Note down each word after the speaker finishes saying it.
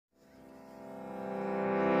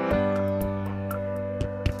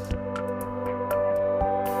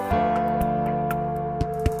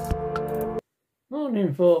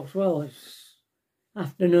Morning folks, well it's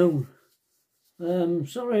afternoon.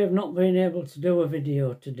 Sorry I've not been able to do a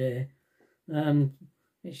video today.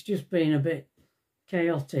 It's just been a bit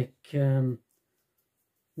chaotic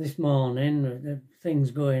this morning, things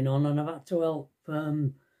going on, and I've had to help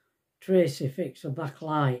Tracy fix a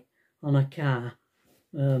backlight on a car.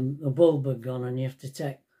 The bulb had gone and you have to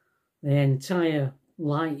take the entire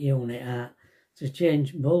light unit out to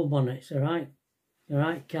change bulb on it. It's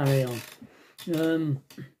alright, carry on.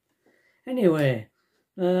 Anyway,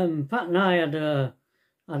 Pat and I had a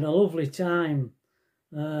lovely time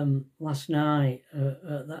last night.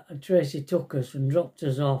 Tracy took us and dropped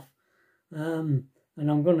us off, and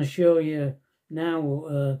I'm going to show you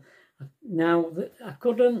now. Now that I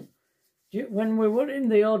couldn't, when we were in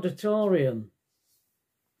the auditorium,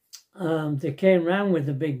 they came round with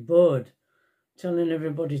a big board telling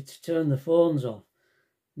everybody to turn the phones off.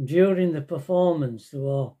 During the performance, there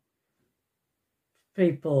were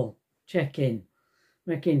people checking,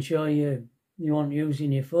 making sure you weren't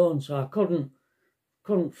using your phone. So I couldn't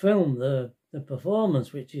film the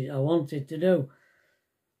performance, which I wanted to do.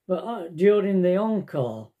 But during the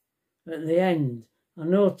encore, at the end, I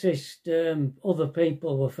noticed other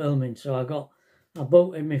people were filming, so I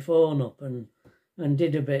booted my phone up and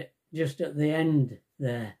did a bit just at the end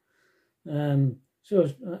there. So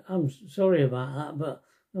I'm sorry about that, but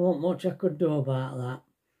there wasn't much I could do about that.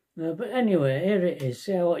 But anyway, here it is.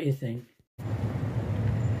 See what you think.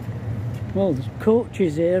 Well, there's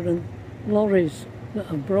coaches here and lorries that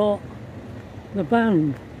have brought the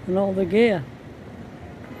band and all the gear.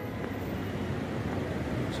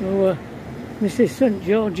 So this is St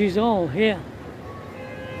George's Hall here.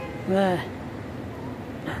 There.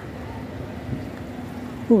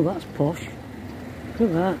 Oh, that's posh. Look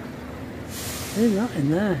at that. Isn't that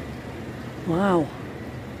in there? Wow.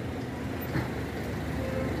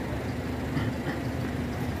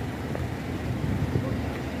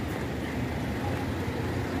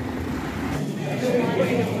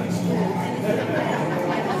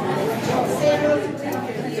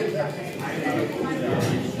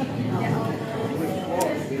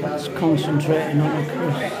 That's concentrating on the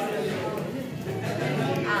crust.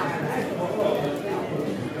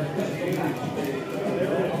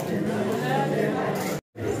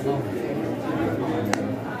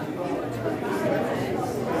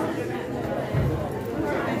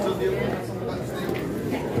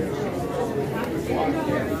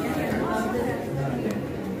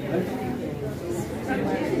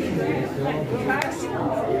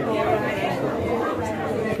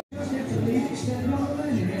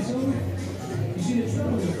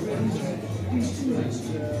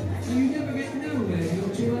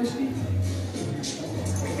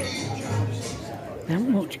 There ain't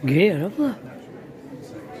much gear, have there?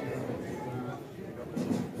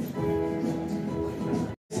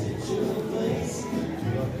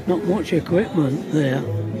 Not much equipment there.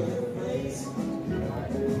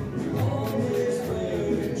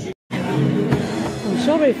 I'm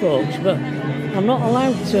sorry folks, but I'm not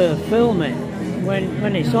allowed to film it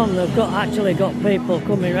when it's on. They've actually got people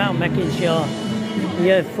coming around making sure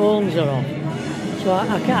your phones are off. So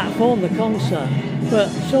I can't film the concert, but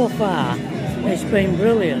so far it's been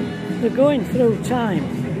brilliant. They're going through time,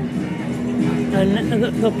 and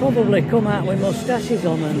they'll probably come out with moustaches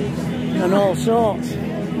on and all sorts,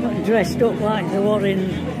 dressed up like they were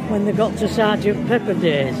when they got to Sergeant Pepper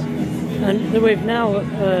days. And we've now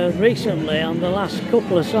recently, on the last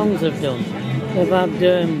couple of songs they've done, they've had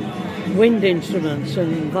wind instruments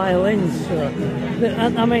and violins. So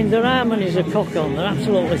I mean, their harmonies are cock on. They're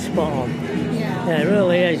absolutely spot on. Yeah, it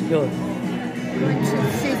really is good.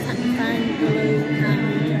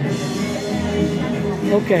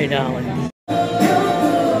 Okay, darling.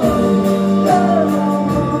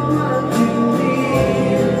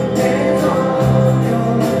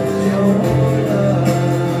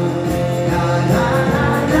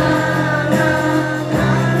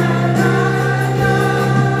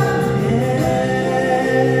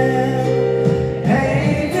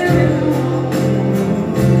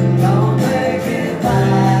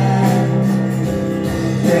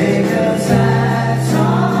 Take a sad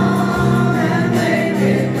song and make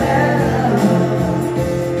it better.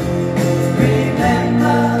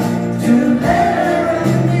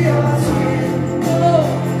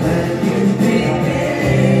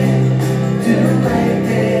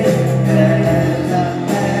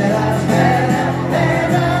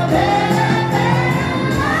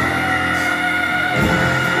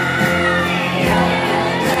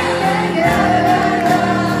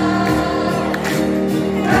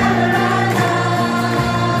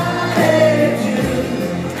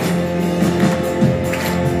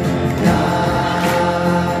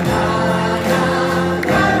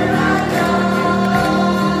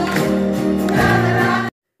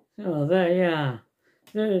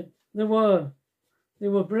 they were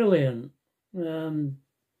brilliant.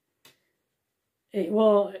 It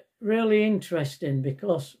was really interesting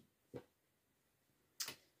because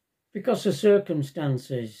of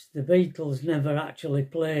circumstances. The Beatles never actually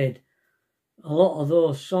played a lot of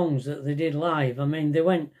those songs that they did live. I mean, they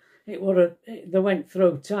went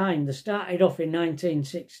through time. They started off in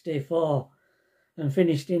 1964 and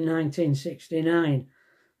finished in 1969,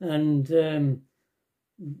 and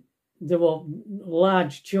there were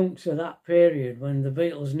large chunks of that period when the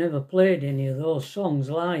Beatles never played any of those songs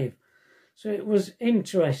live. So it was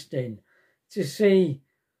interesting to see,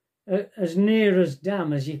 as near as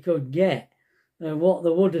damn as you could get, what they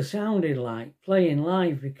would have sounded like playing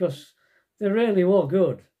live, because they really were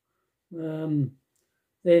good.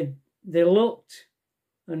 They looked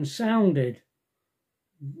and sounded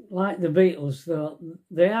like the Beatles.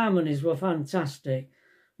 The harmonies were fantastic.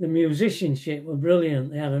 The musicianship were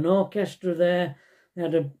brilliant. They had an orchestra there. They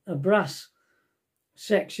had a brass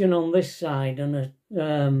section on this side and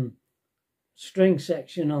a string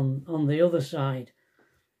section on the other side.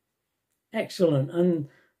 Excellent. And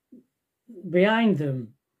behind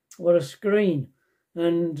them were a screen.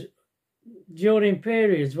 And during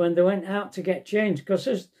periods when they went out to get changed, because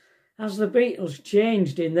as the Beatles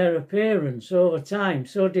changed in their appearance over time,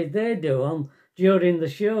 so did they do during the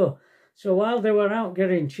show. So while they were out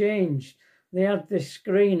getting changed, they had this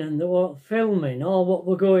screen and they were filming all what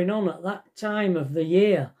were going on at that time of the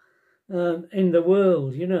year in the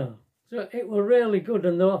world, you know. So it were really good.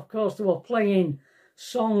 And of course they were playing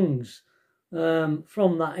songs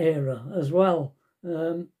from that era as well.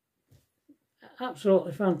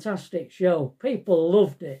 Absolutely fantastic show. People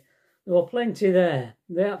loved it. There were plenty there.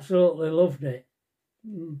 They absolutely loved it.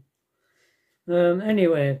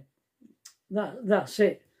 Anyway, that's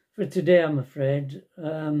it for today, I'm afraid.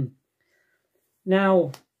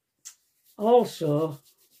 Now, also,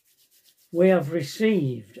 we have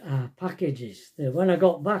received our packages. When I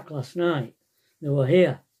got back last night, they were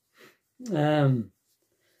here.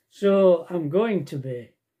 So I'm going to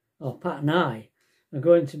be, or Pat and I are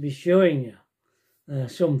going to be showing you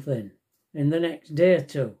something in the next day or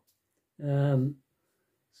two.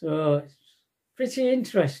 So it's pretty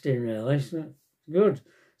interesting, really. It's good.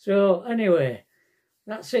 So anyway,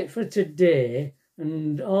 that's it for today,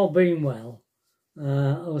 and all being well,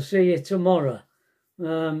 I'll see you tomorrow.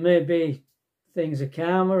 Maybe things are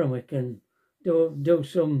calmer and we can do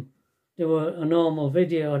a normal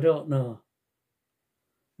video. I don't know.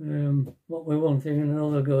 What with one thing and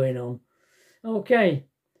another going on. Okay,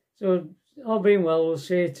 so all being well, we'll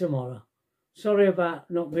see you tomorrow. Sorry about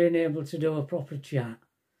not being able to do a proper chat.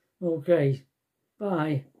 Okay,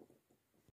 bye.